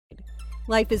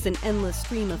Life is an endless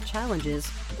stream of challenges,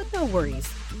 but no worries.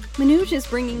 Manoj is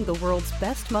bringing the world's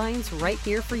best minds right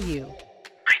here for you.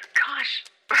 My gosh,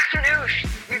 Manoj,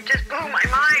 you just blew my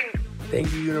mind.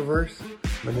 Thank you, universe.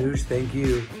 Manoj, thank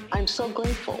you. I'm so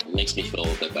grateful. It makes me feel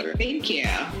a bit better. Thank you.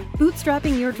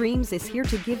 Bootstrapping Your Dreams is here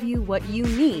to give you what you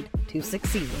need to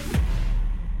succeed.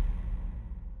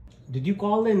 Did you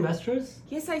call the investors?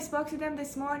 Yes, I spoke to them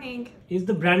this morning. Is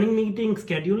the branding meeting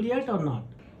scheduled yet or not?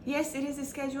 Yes, it is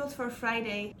scheduled for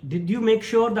Friday. Did you make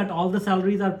sure that all the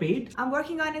salaries are paid? I'm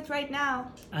working on it right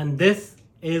now. And this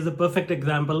is a perfect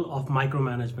example of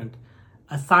micromanagement.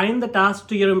 Assign the task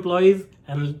to your employees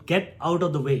and get out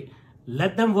of the way.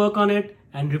 Let them work on it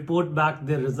and report back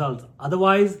their results.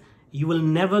 Otherwise, you will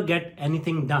never get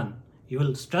anything done. You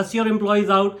will stress your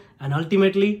employees out and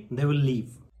ultimately they will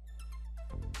leave.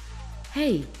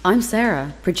 Hey, I'm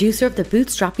Sarah, producer of the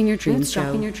Bootstrapping Your Dreams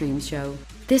show.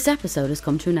 This episode has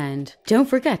come to an end. Don't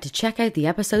forget to check out the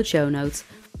episode show notes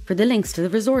for the links to the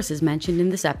resources mentioned in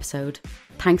this episode.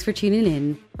 Thanks for tuning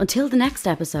in. Until the next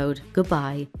episode,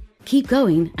 goodbye. Keep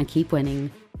going and keep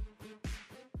winning.